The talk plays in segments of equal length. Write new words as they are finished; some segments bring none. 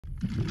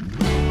And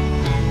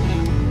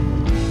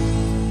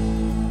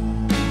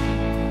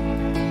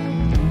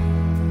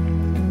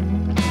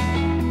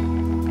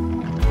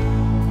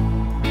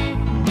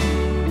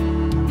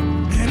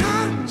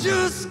I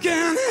just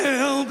can't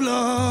help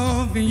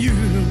loving you.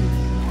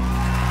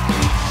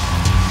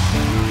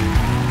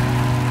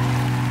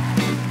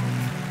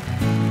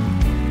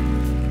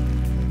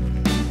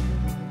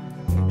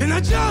 And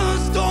I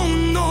just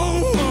don't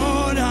know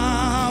what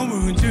I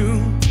would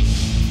do.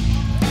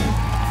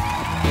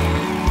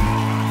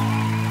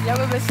 Ja,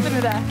 we wisten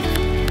het.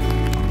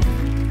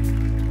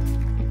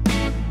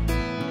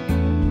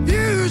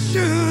 You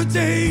should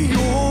take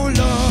your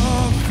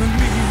love from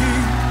me.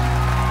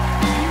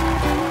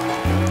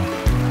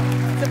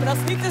 Maar dat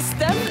is niet de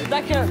stem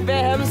dat je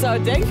bij hem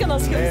zou denken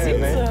als je hem ziet.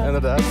 Nee,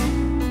 inderdaad.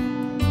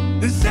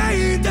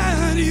 Say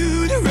that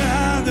you'd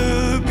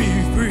rather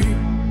be free.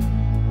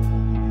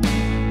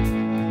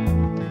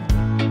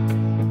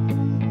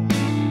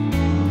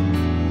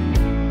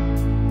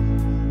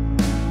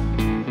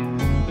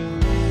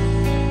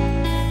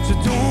 So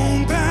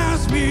don't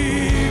pass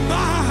me by.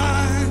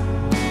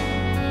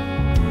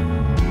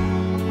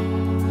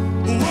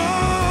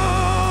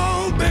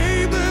 Whoa,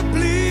 baby,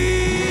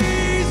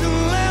 please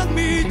let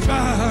me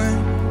try.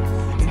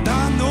 And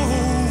I know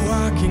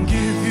I can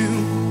give you.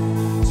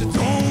 So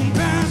don't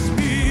pass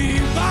me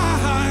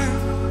by.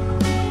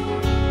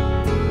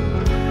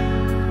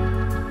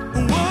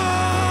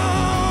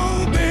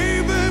 Whoa,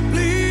 baby,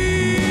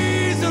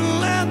 please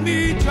let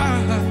me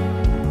try.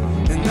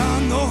 And I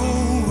know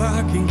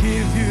I can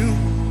give you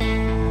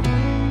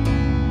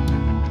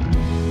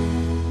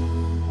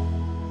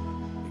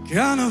the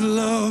kind of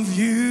love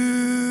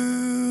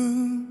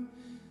you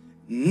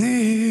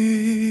need.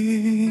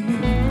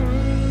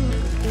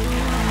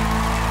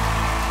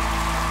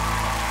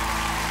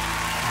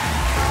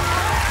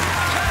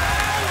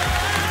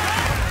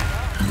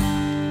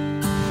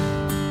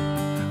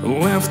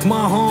 Left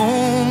my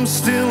home,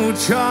 still a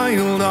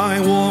child. I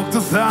walked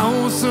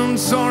 1,000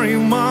 sorry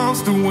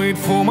miles to wait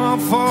for my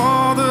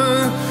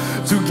father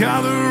to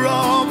gather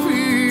up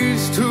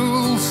his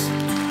tools.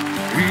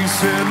 He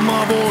said,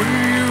 my boy,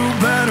 you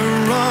better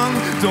run.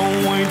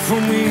 Don't wait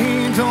for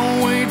me,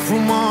 don't wait for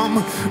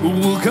mom.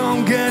 We'll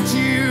come get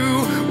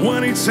you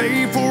when it's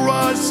safe for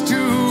us to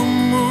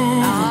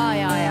move.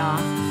 Ja.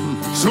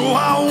 So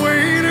I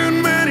waited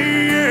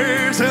many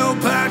years, held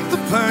back the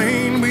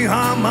pain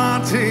behind my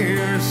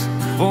tears,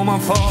 for my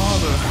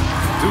father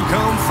to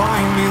come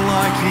find me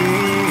like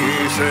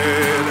he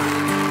said.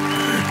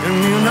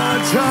 And in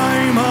that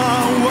time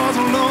I was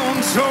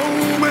alone, so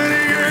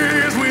many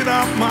years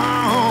without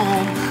my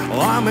home.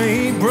 I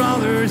made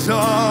brothers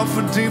of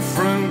a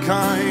different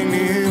kind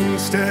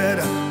instead.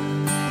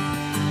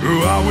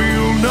 I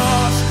will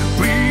not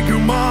be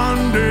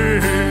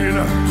commanded,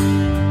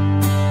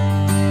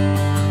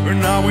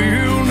 and I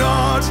will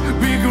not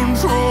be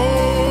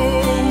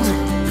controlled,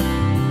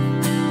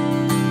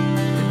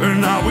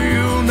 and I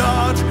will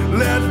not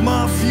let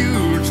my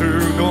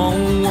future go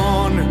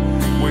on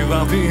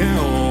without the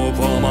help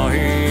of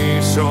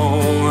my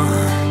soul.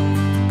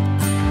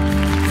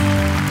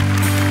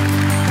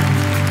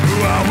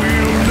 I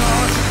will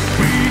not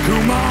be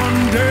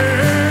commanded,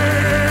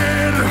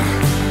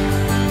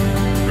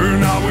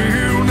 and I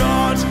will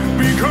not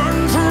be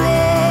controlled,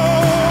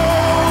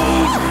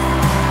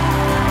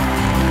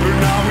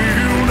 and I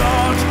will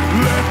not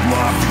let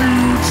my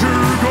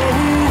future go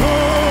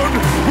on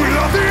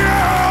without the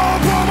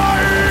help of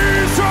my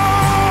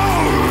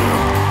soul.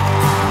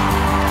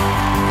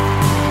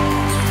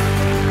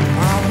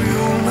 I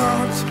will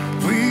not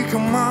be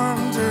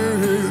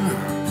commanded,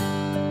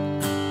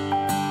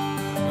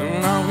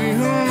 and I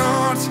will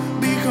not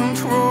be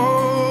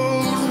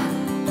controlled,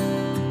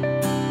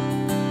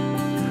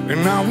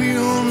 and I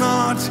will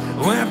not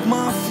let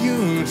my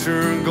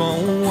future go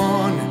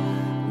on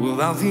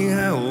without the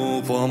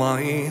help of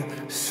my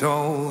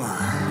soul.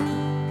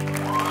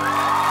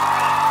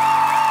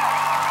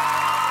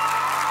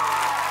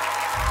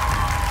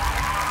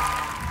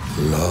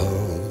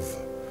 Love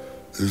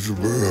is a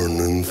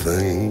burning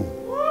thing.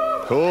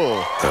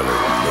 Cool. And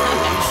it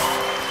knows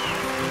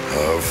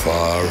how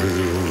far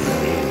you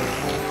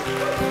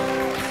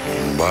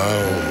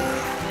bound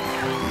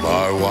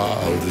my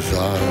wild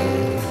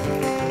desire.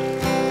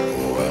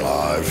 Well,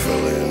 I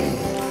fell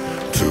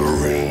into a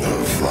ring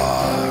of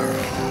fire.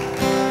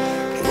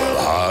 Well,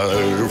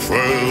 I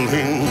fell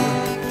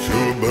into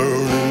a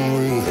burning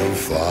ring of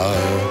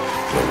fire.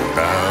 Went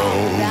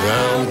down,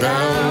 down,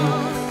 down,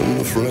 and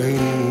the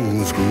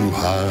flames grew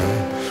high.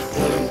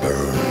 Well, it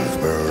burns,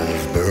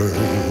 burns,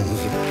 burns,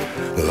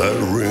 that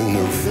ring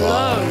of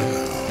fire,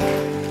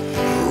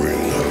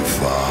 ring of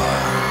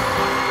fire.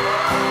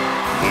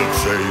 The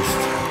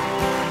taste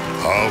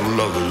of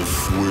love is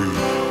sweet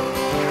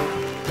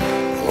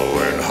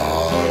when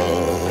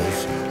hearts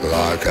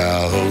like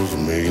ours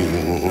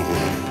meet.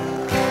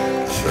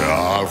 So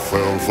I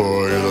fell for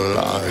it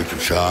like a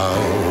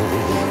child,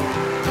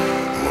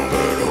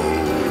 but oh,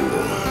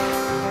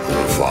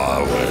 the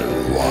fire went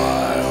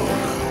wild.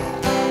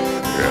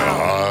 Yeah,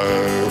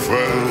 I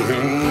fell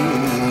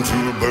into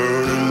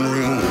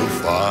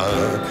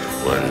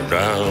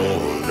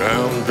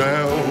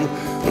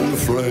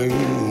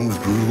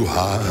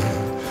high.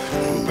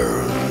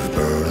 Burns,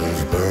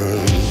 burns,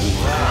 burns.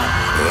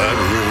 That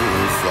ring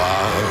of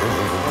fire.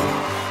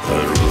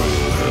 That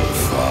ring of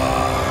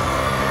fire.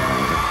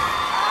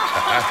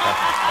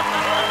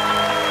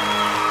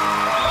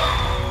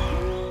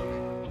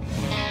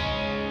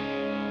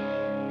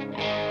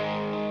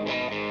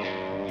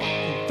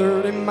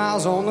 30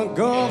 miles on the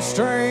Gulf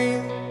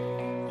Stream,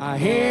 I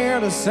hear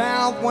the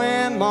south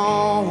wind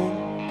moan.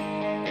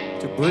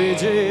 The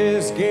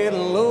bridges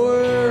getting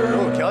lower.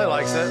 Oh, Kelly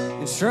likes it.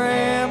 And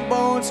shrimp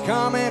boats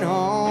coming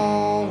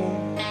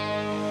home.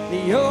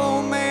 The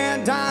old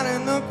man down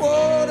in the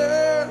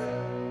quarter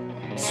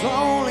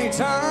slowly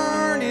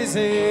turned his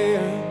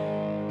head.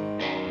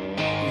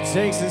 He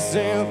takes a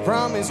sip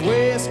from his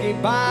whiskey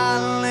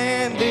bottle,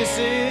 and this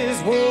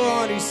is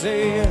what he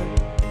said.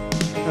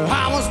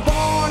 I was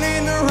born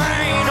in the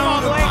rain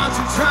on the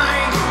country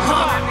train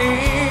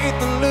underneath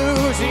the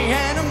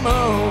Louisiana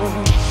moon.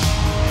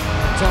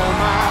 Told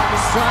mama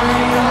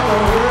straight on the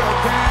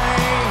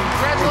hurricane.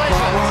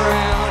 Congratulations. Come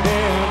around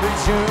every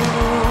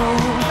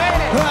June.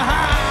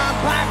 High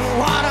black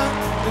water,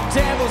 the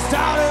devil's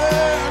daughter.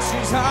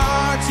 She's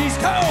hard, she's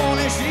cold,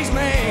 and she's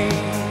mean.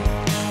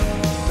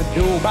 But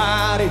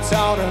nobody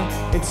taught her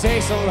it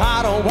takes a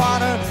lot of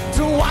water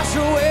to wash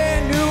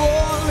away New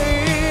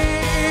Orleans.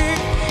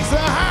 The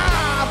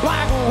high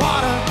black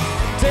water,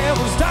 the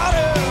devil's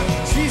daughter.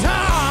 She's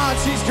hard,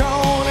 she's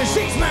cold, and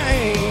she's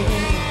mean.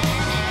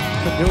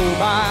 But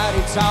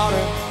nobody taught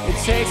her it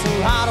takes a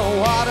lot of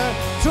water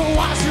to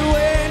wash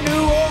away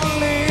New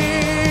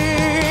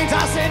Orleans.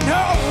 I said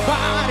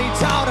nobody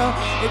taught her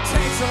it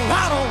takes a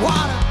lot of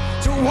water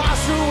to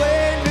wash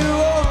away New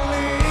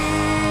Orleans.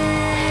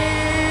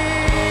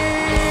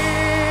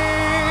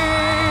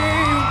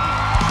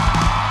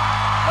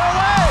 No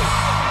way!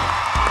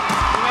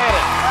 You made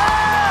it.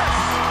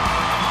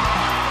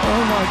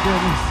 Oh my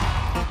goodness.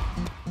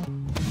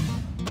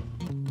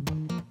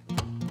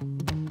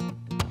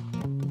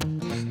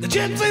 The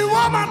gypsy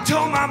woman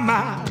told my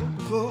mind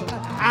before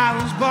I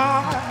was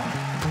born.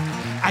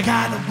 I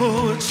got a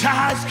boy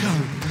child's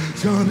coming,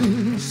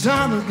 Johnny,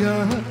 son of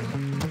God.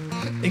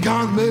 He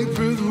gonna make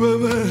through the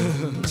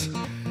rivers,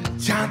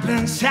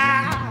 jumping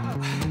shout.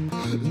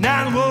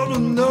 Now I want to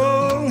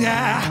know,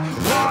 yeah,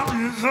 what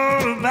it's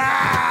all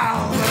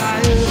about.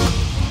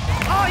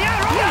 Oh,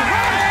 yeah, roll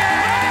it!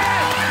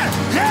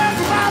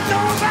 Everybody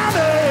knows I'm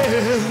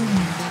there.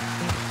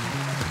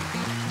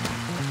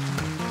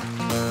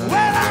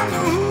 Well, I'm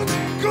the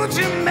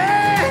Coochie man.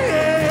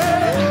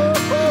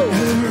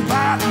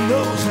 Everybody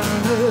knows I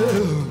know.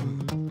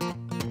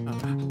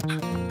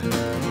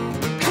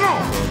 Come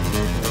on.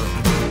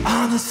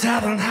 On the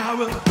southern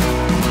highway,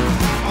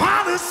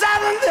 on the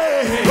southern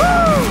day,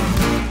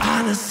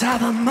 on the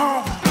southern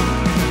morning,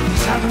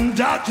 southern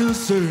doctor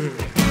said,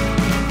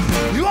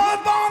 you are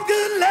born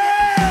good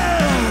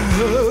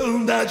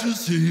land that you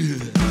see.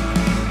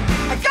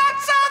 I got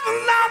something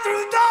now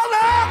through the door.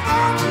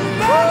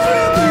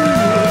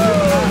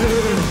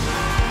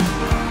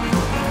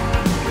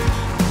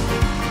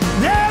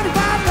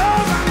 Everybody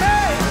knows I'm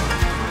there.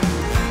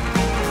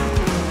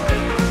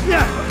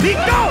 Yeah, we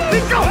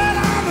go. Well,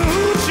 I'm the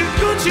Hoochie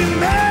Coochie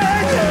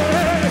man.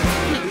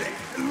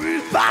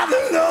 Everybody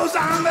knows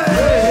I'm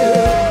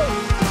there.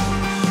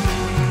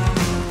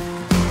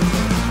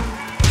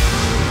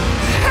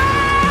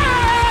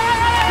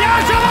 Yeah,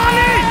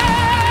 Giovanni!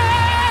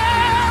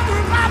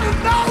 Everybody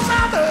knows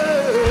I'm there.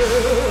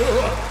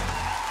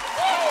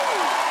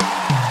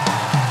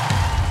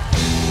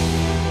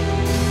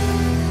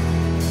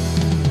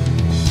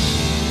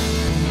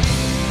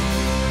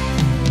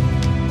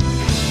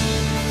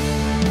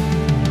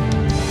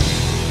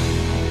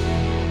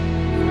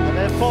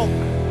 Folk,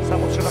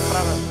 samo się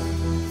naprawia.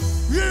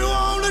 You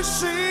only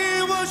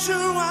see what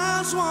your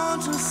eyes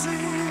want to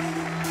see.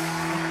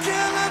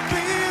 Can it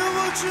be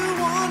what you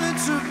want it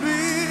to be?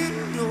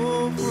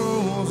 You're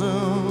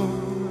frozen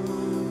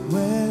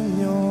when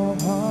your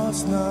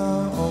heart's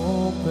not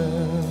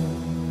open.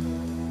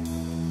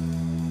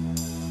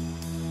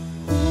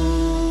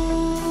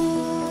 Ooh,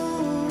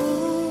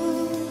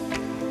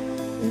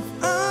 if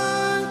I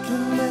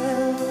can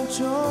melt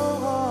your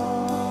heart,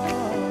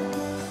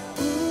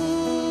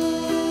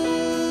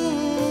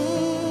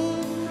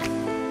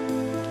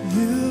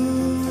 you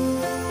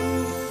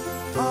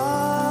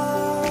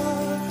are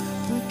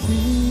the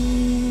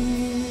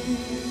key.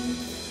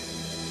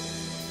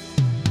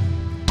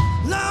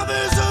 Love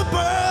is a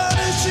bird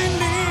and she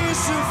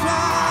needs to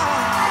fly.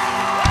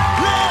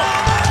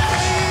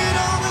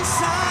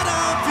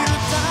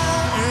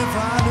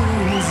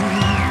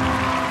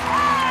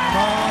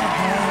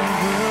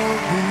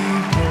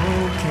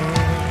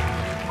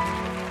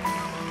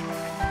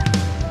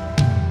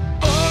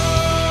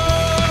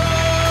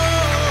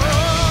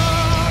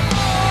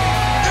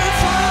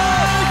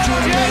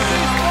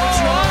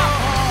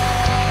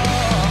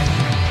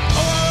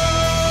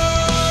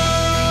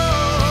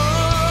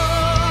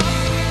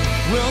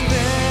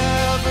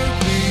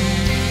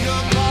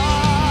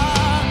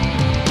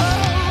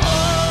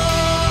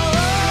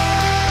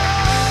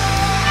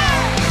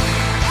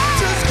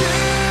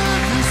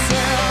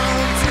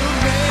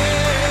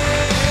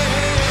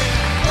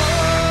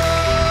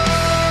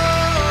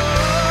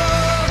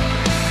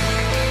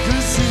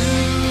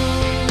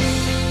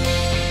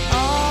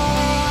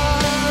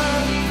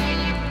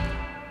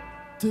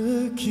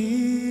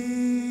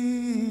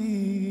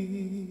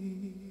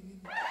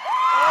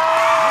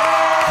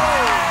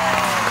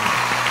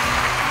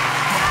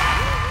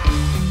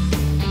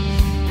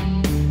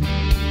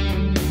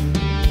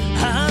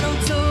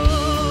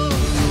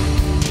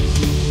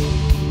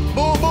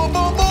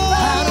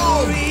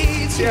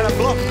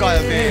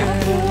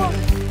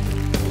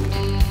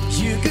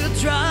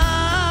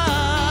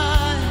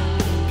 try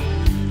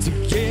to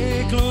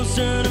get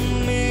closer to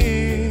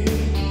me.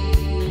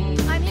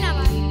 I'm in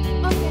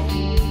love. Okay.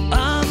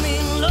 I'm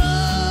in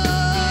love.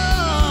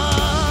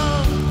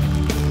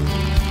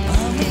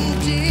 I'm in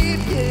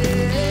deep,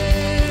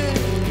 yeah.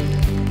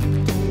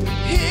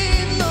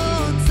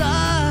 Hypnotized,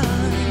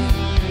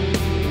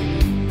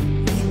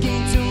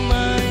 sinking to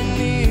my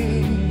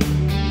knees.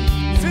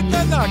 Zit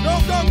net daar. Go,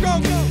 go, go,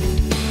 go.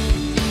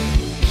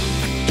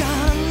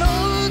 Gotta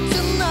know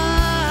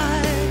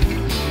tonight,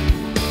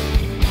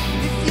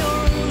 if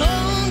you're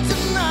alone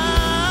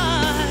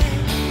tonight,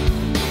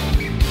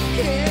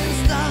 can't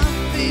stop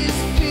this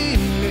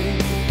feeling,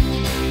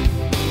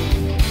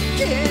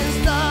 can't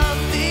stop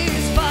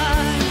this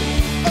fight.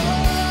 Oh,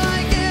 I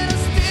get a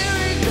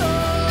stereo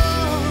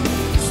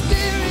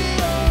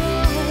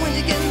when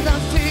you get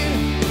that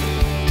feeling.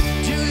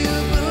 Do you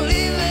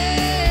believe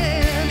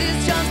it?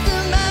 It's just a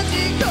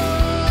magical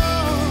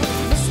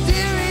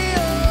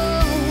stereo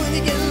when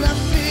you get that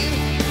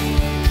feeling.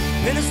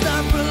 And I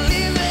start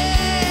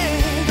believing,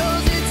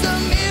 'cause it's a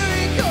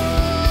miracle.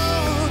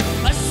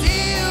 I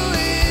see you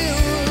in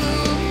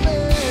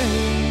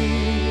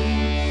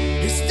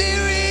it's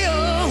stereo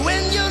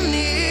when you're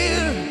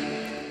near.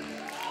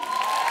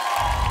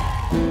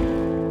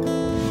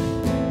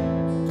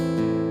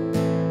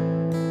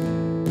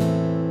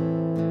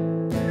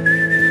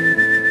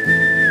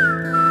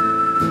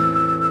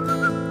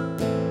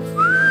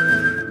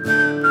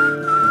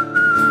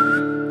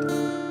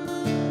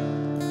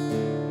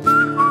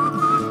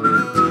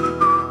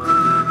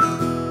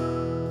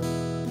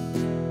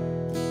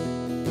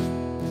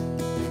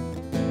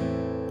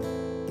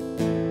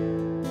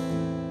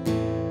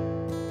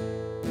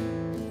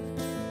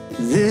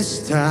 This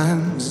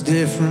time's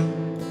different.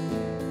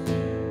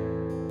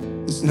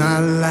 It's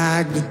not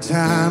like the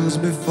times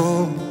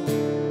before,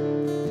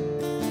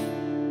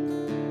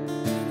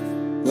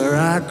 where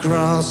I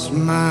cross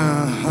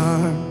my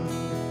heart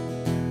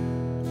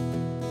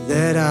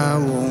that I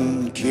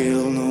won't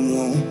kill no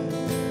more.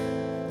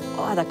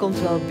 Oh, dat komt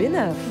wel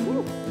binnen.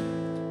 Oeh.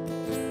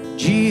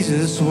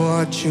 Jesus,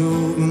 watch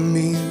over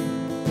me.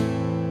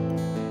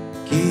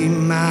 Keep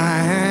my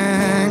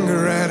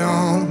anger at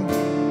home.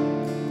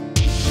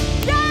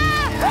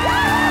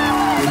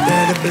 You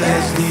better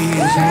bless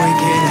these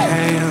wicked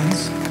hands,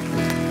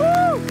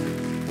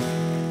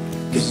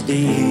 'cause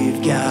they've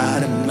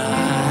got a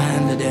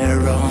mind of their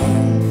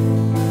own.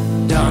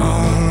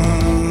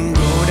 Don't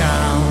go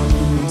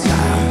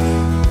downtown.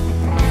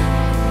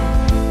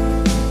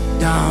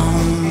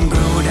 Don't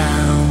go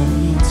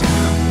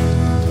downtown.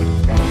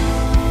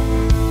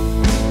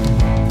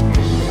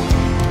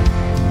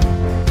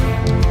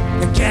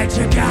 Get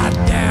your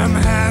goddamn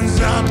hands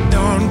up,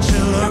 don't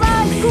you look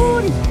at me.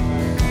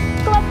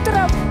 Klap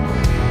erop.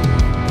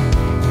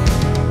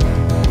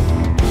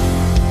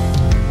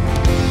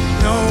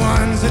 No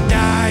one's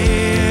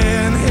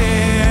dying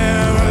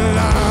here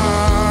alone.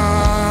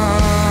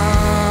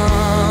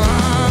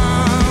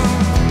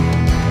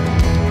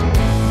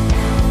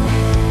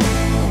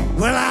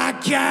 Well, I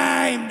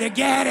came to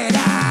get it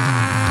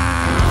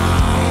out.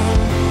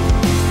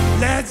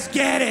 Let's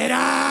get it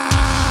out.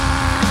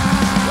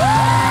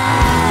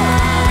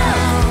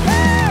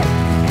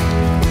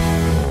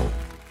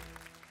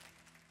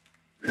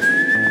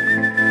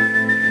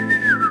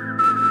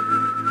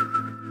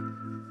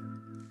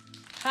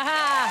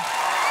 Haha.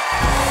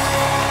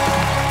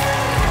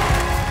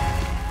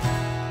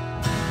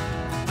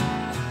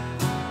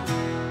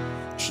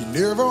 She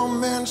never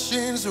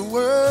mentions the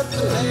word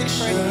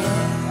election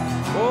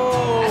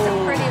That's a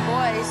pretty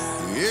voice.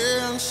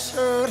 in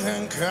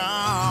certain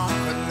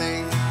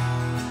company.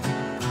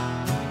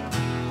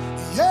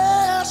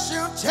 Yeah,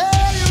 she'll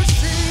tell you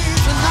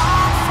she's an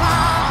on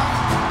fire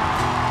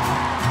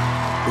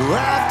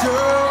after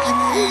you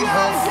meet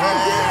her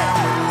family.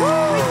 We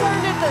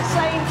learned at the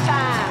same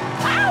time.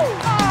 Ow!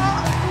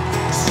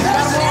 She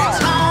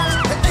talks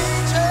to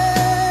angels.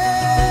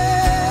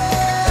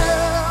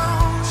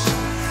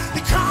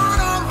 They call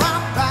her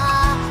right by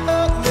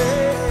her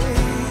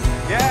name.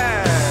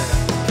 Yeah.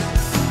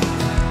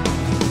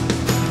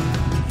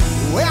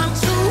 Well,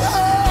 to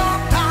her,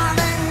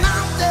 darling,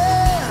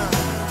 nothing.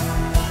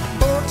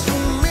 But to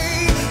me,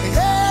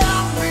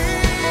 yeah,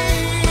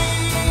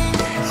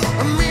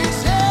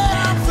 means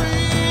everything.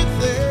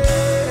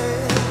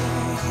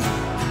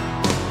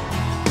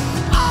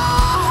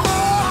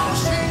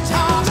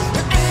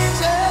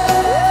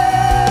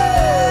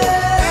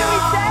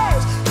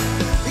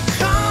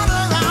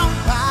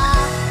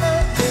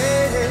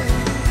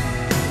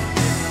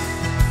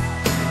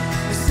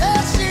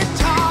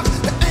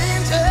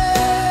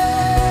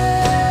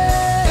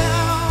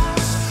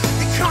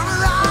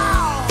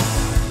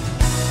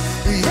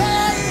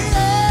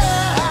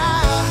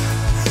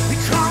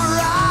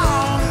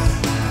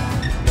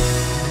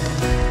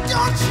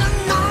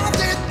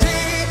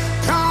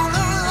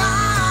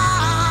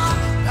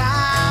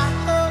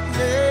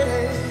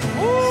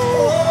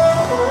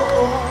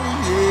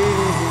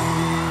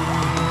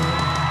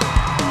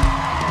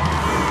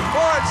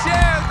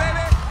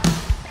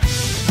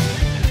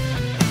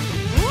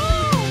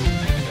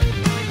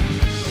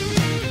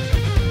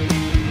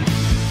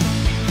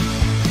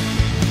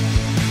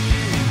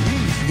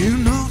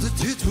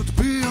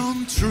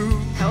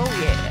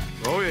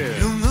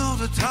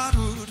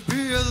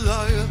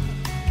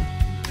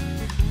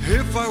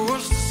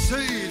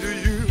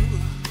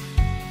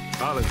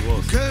 Ale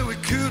głos. Okay, we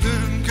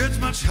couldn't get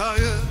much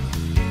higher.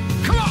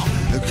 Come on!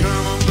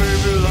 Come on,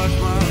 baby,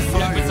 light my fire.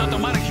 Jakby co, to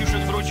Marek już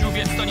odwrócił,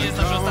 więc to nie jest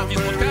nasze ostatnie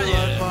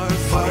spotkanie.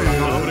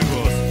 Dobry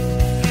głos.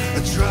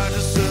 I tried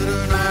to set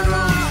a night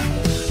on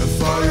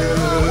fire.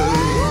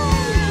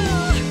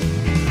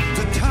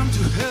 The time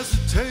to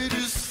hesitate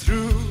is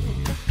through.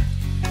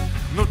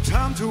 No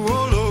time to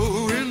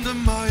wallow in the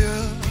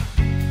mire.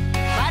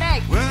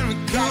 Marek! When we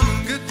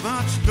couldn't get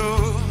much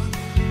done,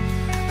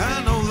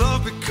 and no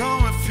love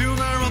become a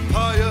funeral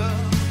pyre.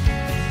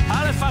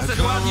 Ale facet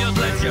ładnie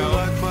odleciał.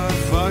 Light my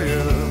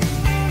fire.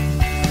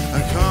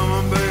 Come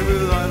on, baby,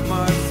 light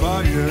my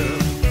fire.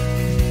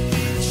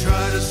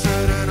 Try to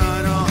set a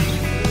night on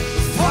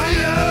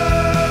fire.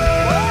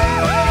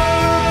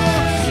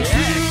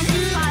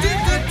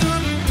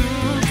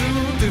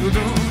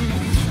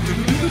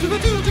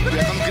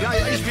 Jak on gra,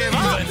 ja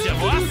śpiewam. Wersja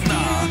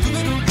własna.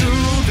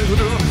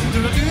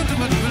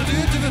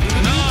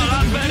 No,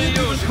 Lambery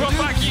już,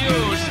 chłopaki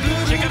już.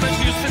 Ciekawe,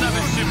 czy Justyna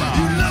wytrzyma.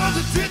 You know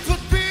that it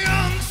would be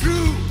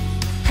untrue.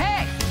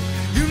 Hej!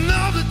 You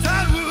know that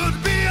that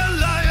would be a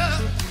liar.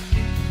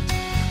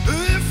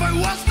 If I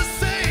was to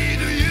say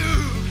to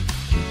you,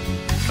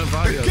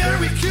 again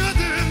we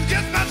couldn't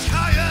get much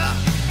higher.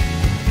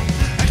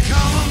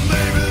 Come on,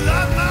 baby,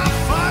 light my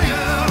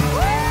fire.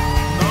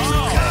 So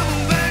come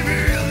on, baby,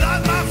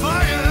 light my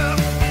fire.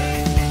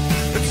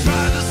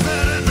 Try to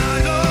set a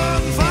night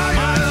on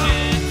fire.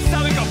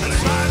 Cały komplet.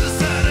 Try to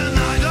set a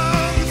night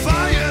on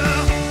fire.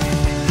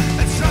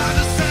 Try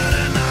to set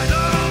a night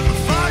on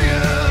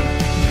fire.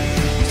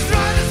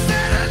 Try to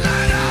set a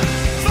night on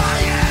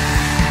fire.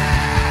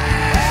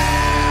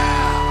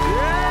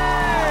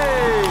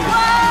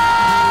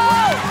 Brawo!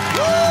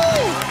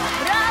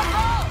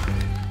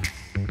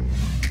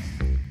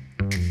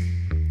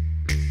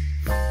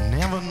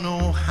 Never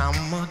know how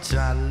much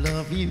I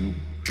love you.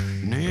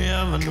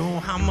 Never know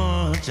how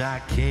much I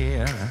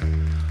care.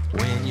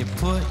 When you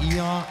put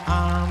your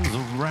arms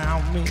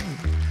around me,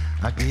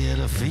 I get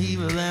a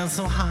fever that's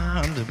so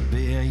hard to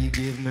bear. You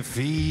give me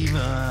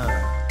fever.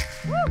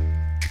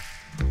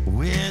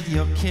 With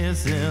your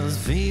kisses,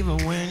 fever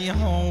when you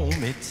hold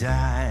me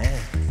tight.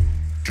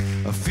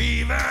 A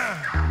fever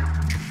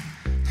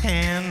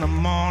in the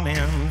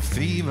morning,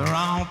 fever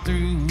all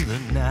through the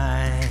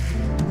night.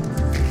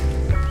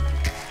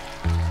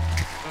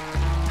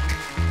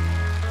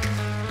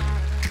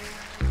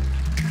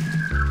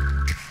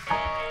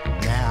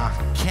 Now,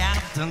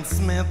 Captain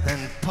Smith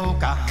and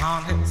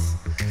Pocahontas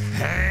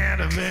had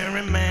a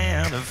very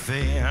mad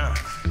affair.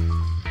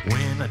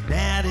 When her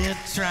daddy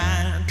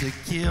tried to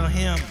kill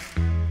him,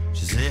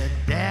 she said,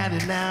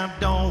 Daddy, now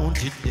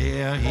don't you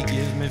dare. He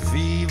gives me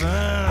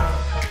fever.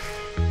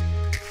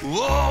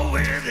 Oh,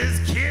 with his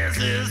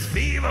kisses,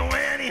 fever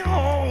when he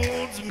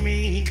holds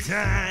me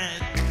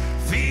tight.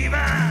 Fever.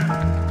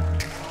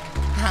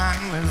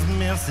 I'm his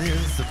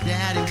missus, so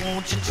Daddy,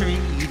 won't you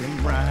treat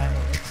him right?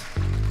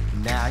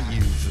 Now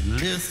you've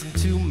listened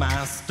to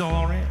my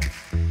story.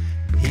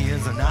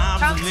 Here's an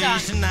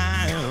observation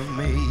I have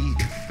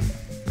made.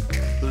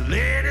 The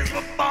ladies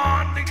were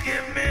born to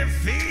give me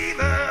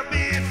fever. Be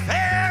it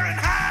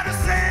Fahrenheit or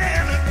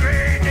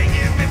centigrade, they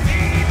give me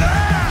fever.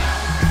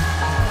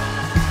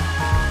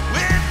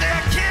 With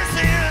their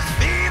kisses,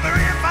 fever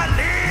if I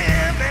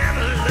live and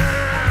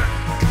learn.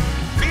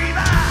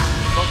 Fever.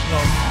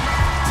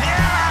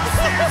 Till I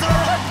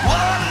sizzle,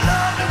 what a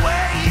lovely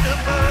way to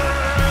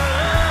burn.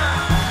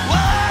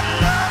 What a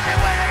lovely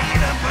way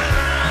to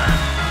burn.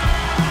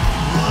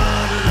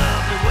 What a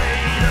lovely way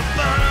to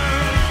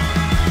burn.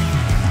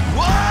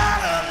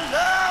 What a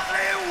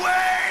lovely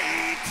way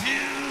to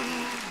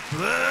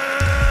burn.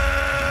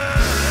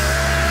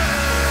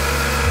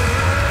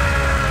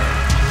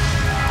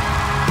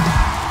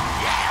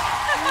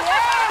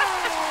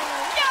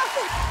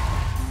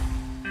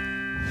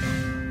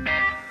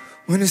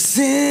 When the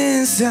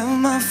sins of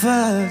my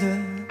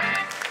father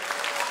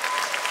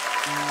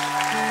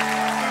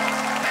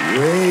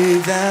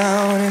way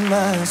down in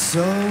my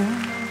soul,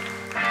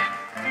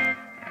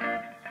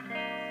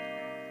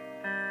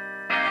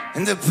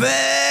 and the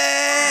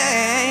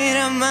pain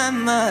of my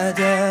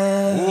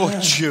mother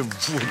Łocie,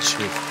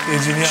 wocie.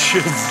 Łocie,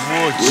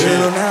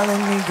 will wocie. not let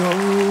me go.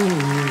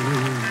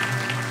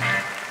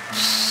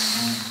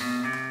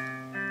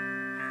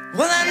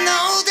 Well, I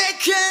know they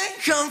can't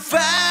come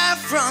far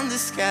from the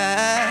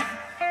sky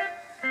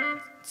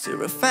to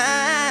refine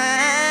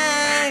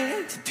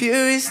the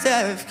purest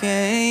of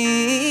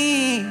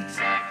kings.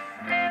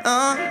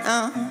 Oh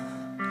no.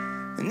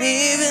 And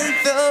even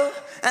though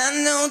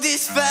I know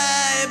this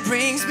fire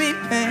brings me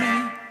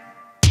pain,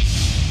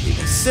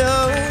 even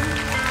so,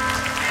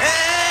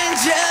 and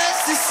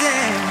just the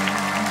same,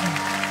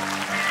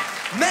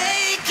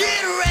 make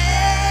it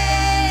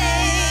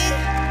rain,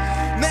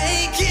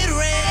 make it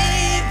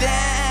rain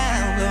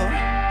down, Lord,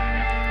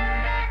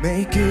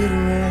 make it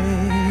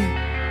rain,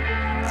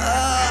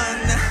 oh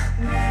no,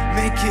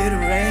 make it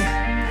rain,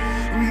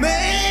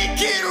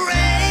 make it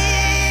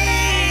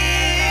rain,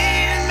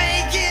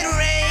 make it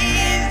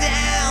rain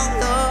down,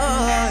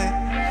 Lord,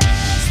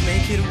 just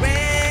make it rain.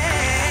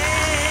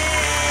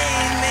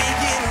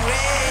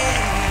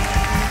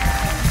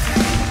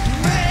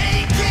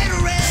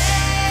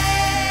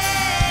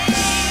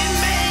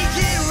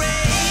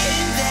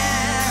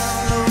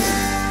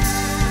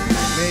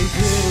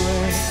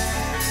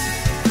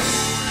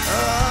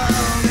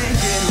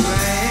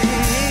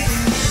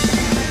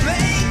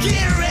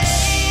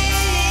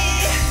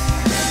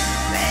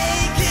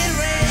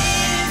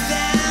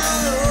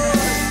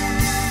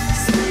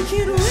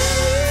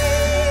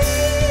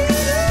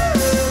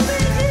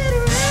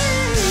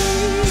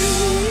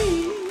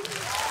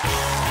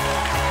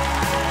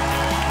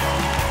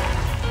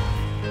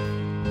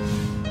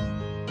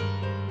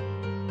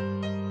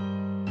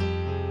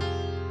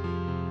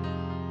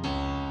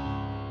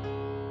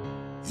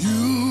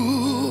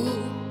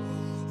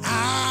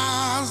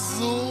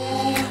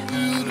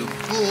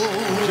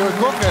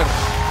 Kristoffer.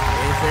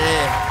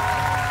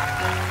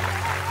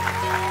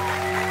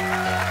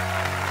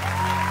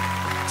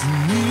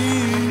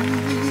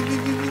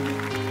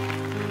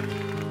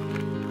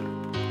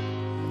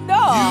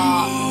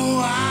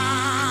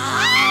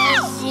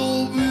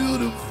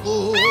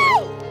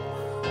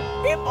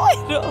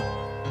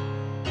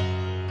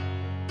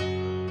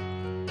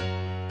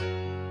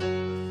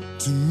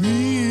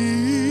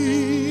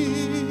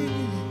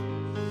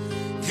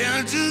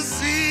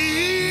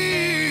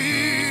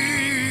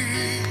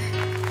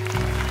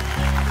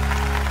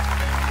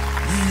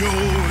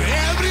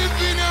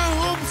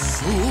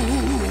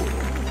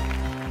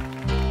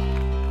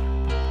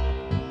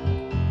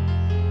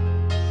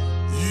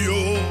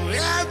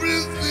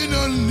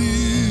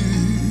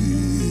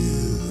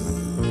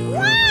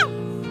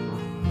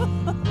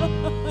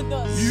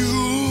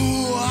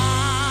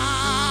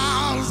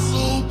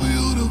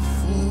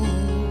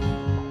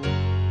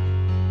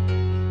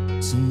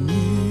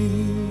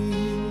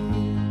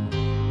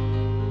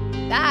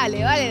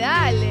 Dale, vale,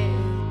 dale.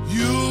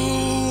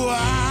 You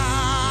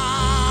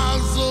are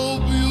so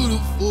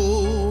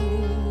beautiful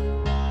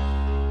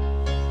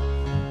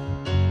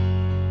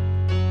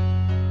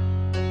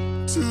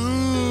to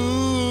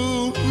me.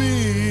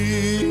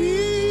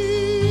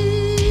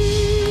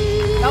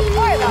 No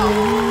puedo.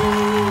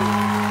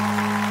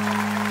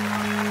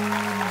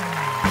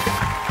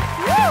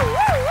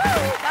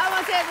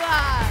 Vamos,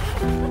 Edward.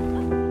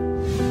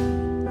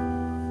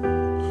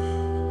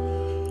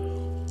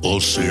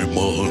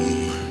 Aseman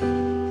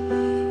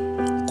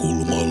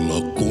kulmalla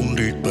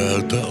kundit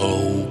päältä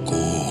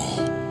aukoo.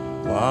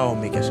 Wow,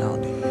 mikä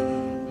soundi.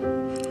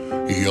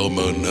 Ja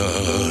mä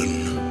näen,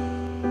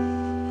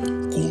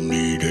 kun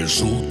niiden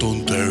suut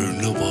on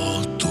täynnä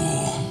vaahtoa.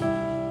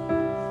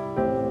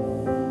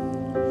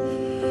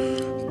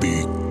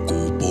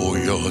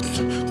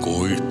 Pikkupojat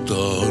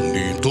koittaa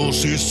niin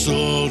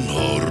tosissaan,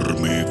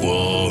 harmi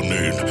vaan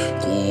en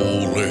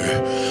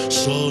kuule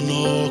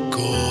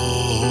sanakaan.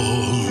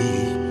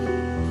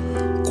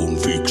 Kun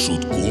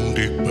fiksut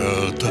kundit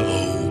päältä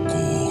aukoo.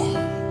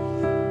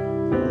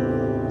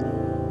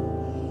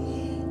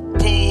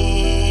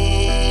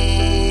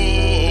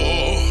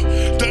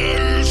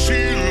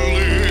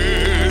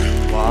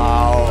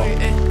 Wow.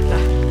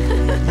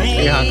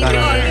 Ihan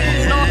kanava.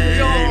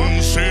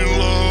 Se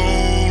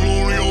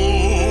laulun,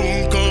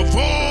 jonka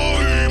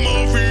voima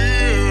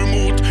vie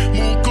mut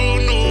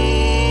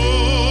mukanaan.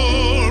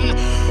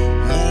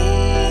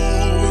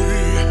 Moi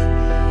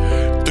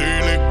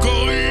teille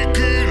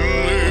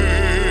kaikille.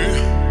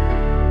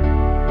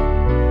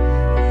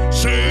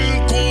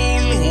 Sen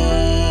kun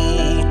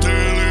huutelette,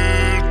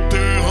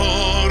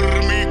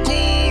 harmi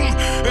kun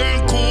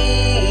en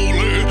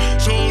kuule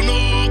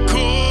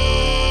sanakaan.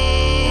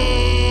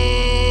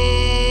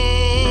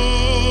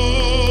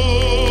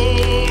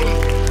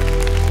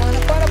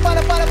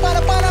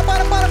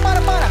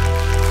 Para.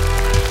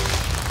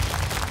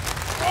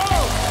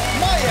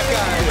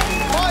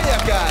 Maija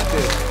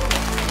kääntyy.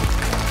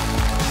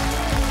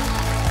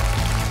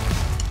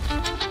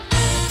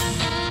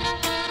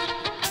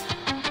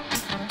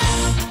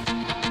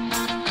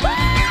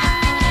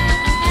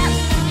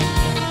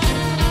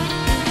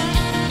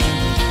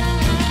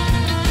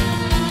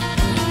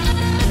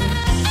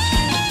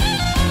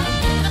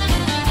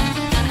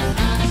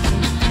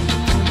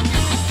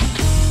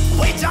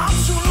 Way down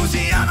to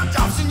Louisiana,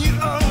 down to New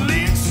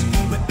Orleans.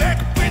 Went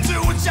back up into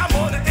which I'm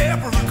on the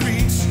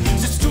evergreens.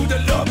 Just to the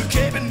lobby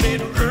cabin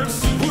made of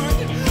earth and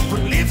wood. For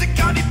leaves the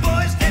county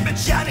boys, they've been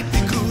shining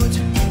the good.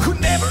 Who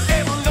never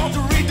ever learned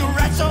to read the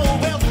right so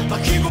well.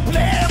 Like he would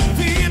play a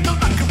fiddle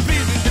like a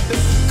fiddle.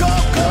 Go,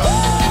 go,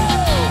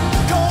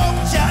 go,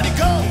 Johnny,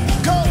 go,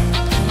 go.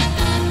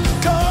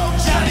 Go,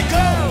 Johnny,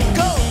 go,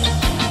 go.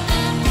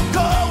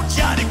 Go,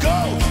 Johnny, go,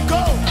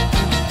 go.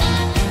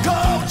 Go,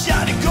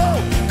 Johnny, go,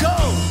 go.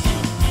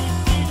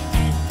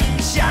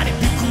 Johnny,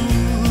 be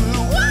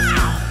cool.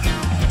 Wow!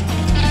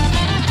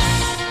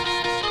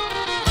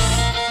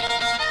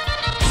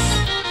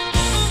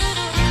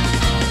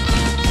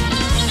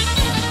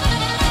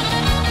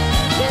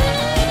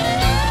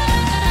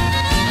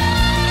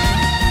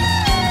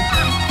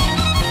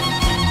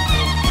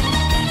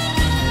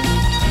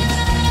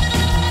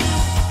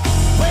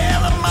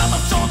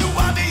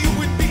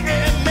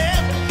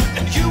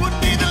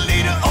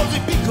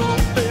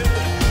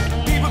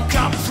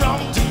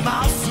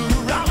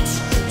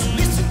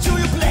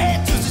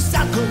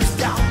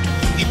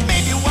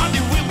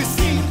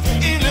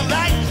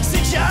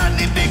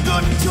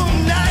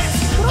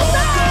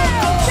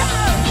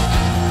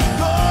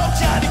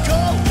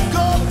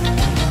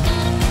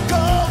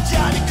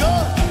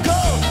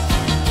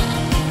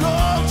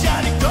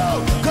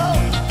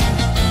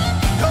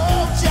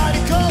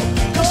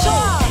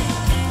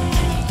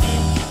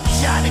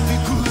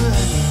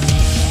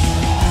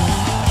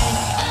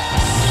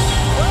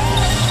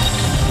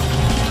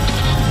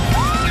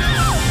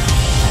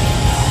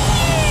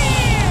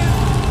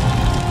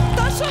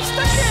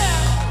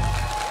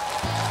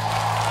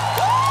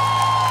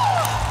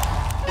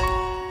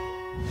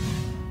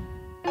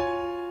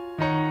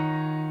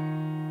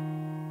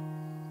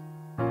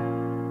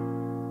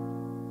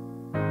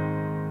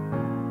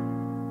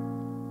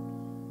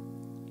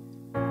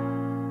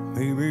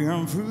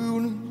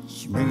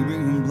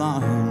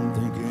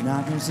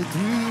 Life's a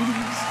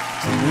breeze,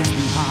 so let's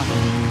be high.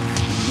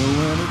 Know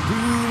where to do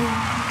it,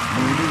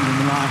 maybe in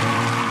life.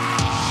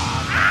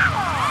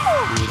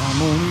 But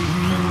I'm only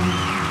human,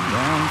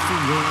 down the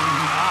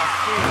road.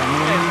 I'm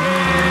only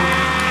human,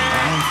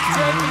 down the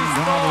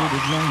road. Y'all the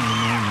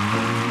blame on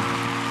me.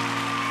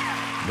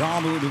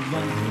 Y'all the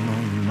blame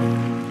on me.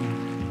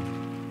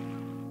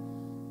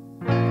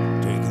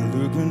 Take a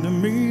look in the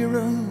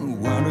mirror,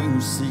 what do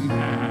you see?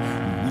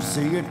 You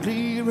see it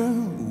clearer,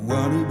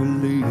 what do you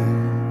believe?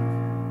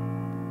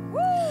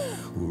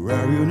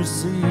 Where you to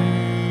see?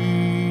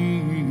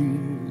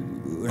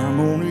 I'm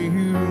only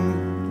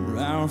human,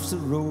 off the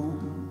road.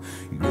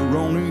 You're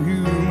only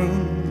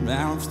human,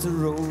 off the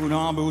road.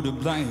 I'll put the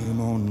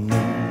blame on me.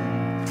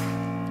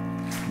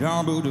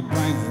 I'll put the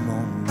blame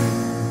on me.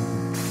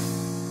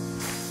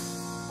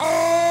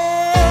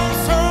 Oh,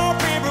 some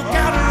people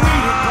gotta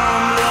read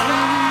upon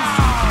lovers.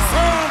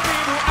 Some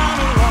people I'm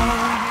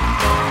alone.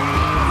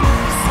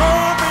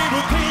 Some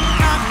people think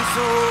I'm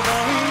so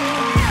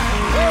vain.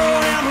 Oh,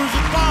 I'm a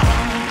bomb.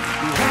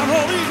 I'm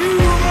only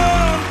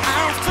human,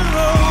 after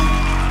all.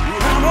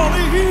 I'm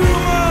only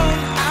human,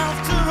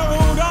 after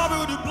all. I'll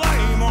put the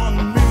blame on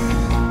me.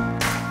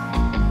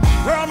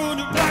 I'll put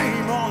the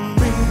blame on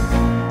me.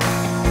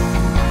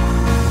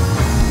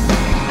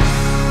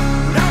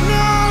 I'm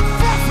not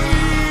fluffy,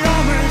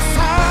 I'm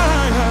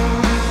inside.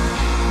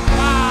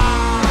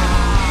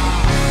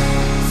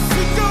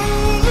 She go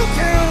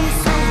looking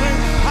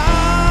something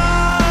high.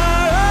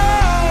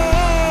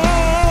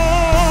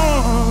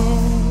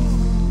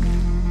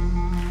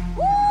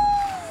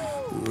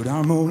 But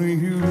I'm only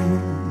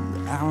human,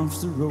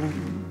 after all.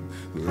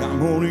 But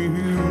I'm only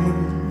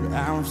human,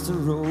 after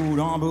all.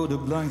 I'll put the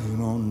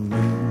blame on me.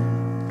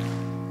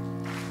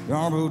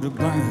 I'll put the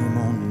blame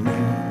on me.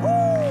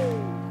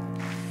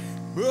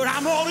 But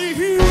I'm only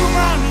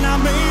human, I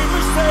made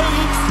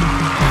mistakes.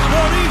 I'm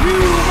only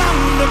human,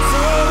 that's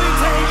all it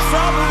takes.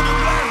 I'll put the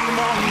blame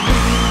on me.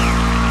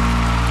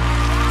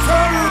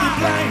 I'll put the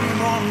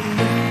blame on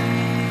me.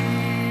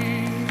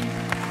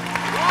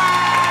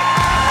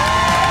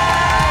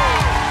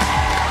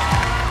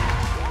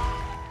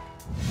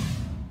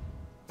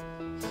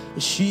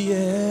 She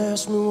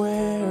asked me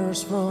where I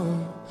was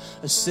from.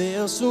 I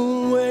said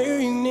somewhere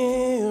you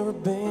never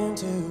been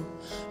to.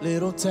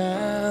 Little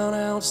town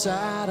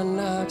outside of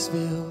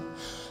Knoxville,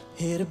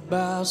 headed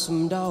by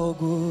some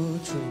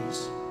dogwood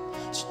trees.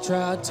 She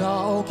tried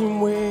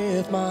talking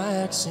with my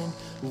accent.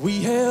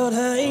 We held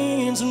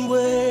hands and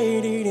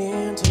waded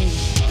into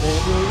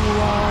that blue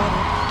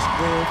water. She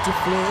left her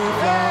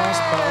flip-flops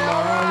by my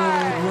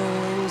red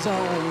wings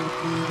on the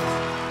beach.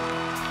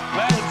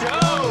 Let's go!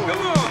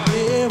 Come on!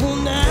 Yeah, well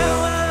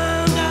now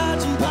I'm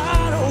dodging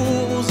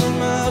potholes in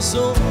my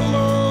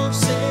summer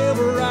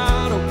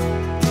Silverado,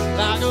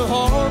 like a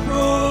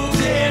heartbroken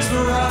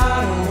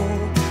desperado,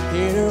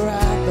 headed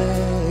right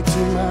back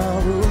to my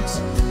roots.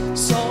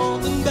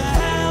 Something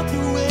about the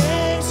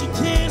way she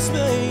kissed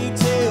me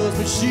tells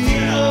me she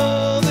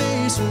loved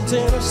East from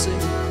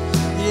Tennessee.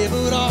 Yeah,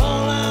 but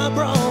all I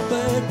brought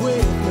back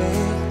with me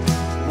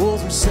was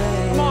her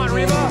sand. Come on,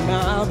 Reba!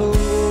 My boots.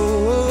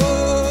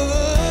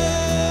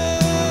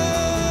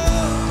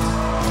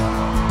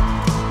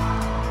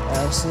 I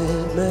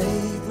said,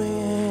 make me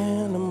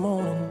in the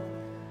morning.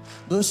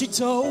 But she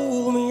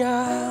told me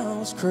I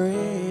was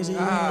crazy.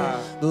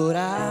 But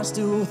I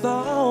still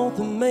thought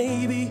that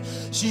maybe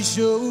she'd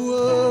show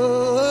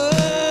up.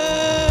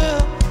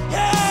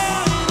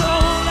 Yeah, and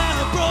all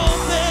I brought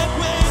back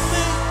with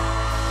me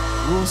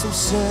was some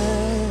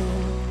sand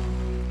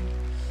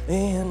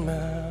in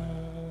my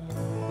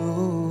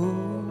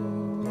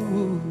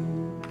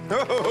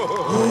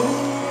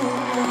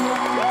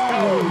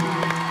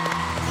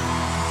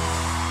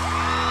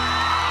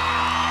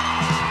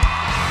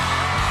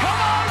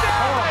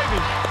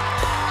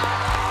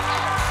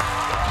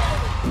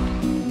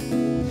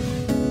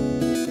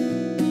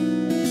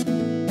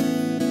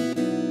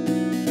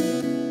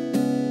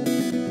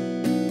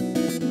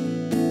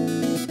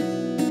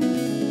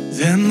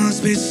There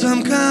must be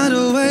some kind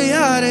of way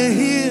out of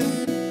here.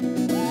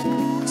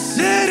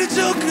 Said it's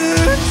so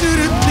good to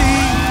the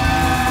thief.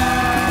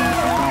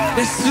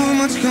 There's too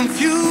much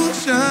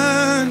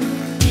confusion.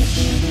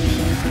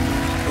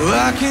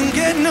 I can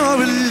get no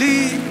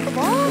relief.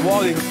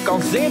 Wow, je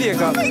kan zingen die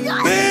kant.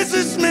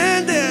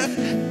 Businessman there,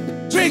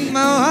 drink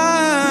my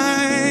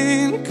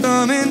wine.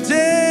 Come and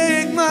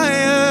take my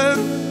earth.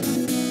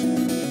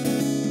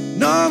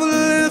 Novel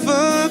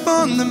live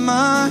on the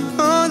mind,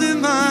 on the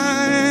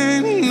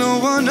mind. No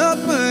one up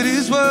but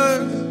his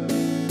worth.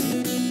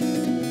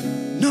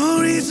 No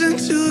reason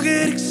to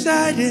get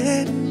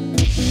excited.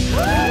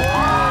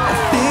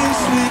 Things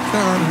we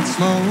can't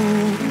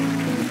smoke.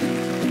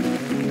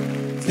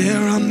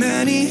 There are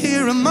many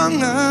here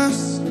among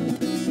us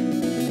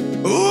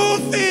who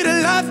feel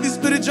that life is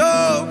but a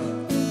joke.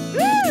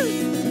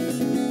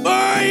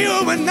 For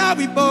you and I,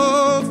 we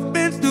both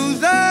been through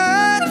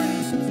that,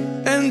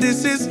 and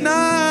this is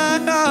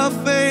not our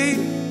fate.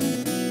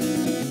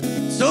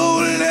 So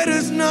let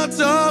us not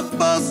talk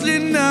falsely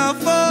now,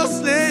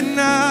 falsely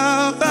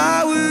now.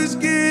 I was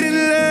getting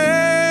late.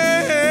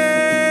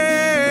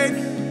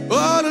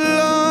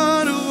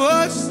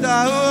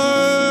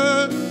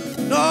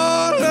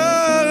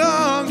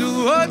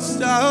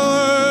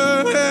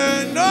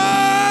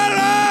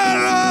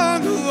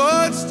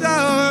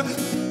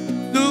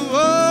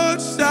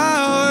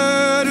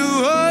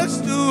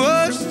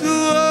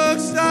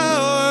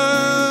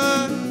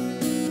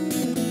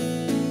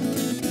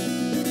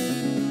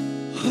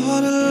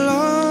 All the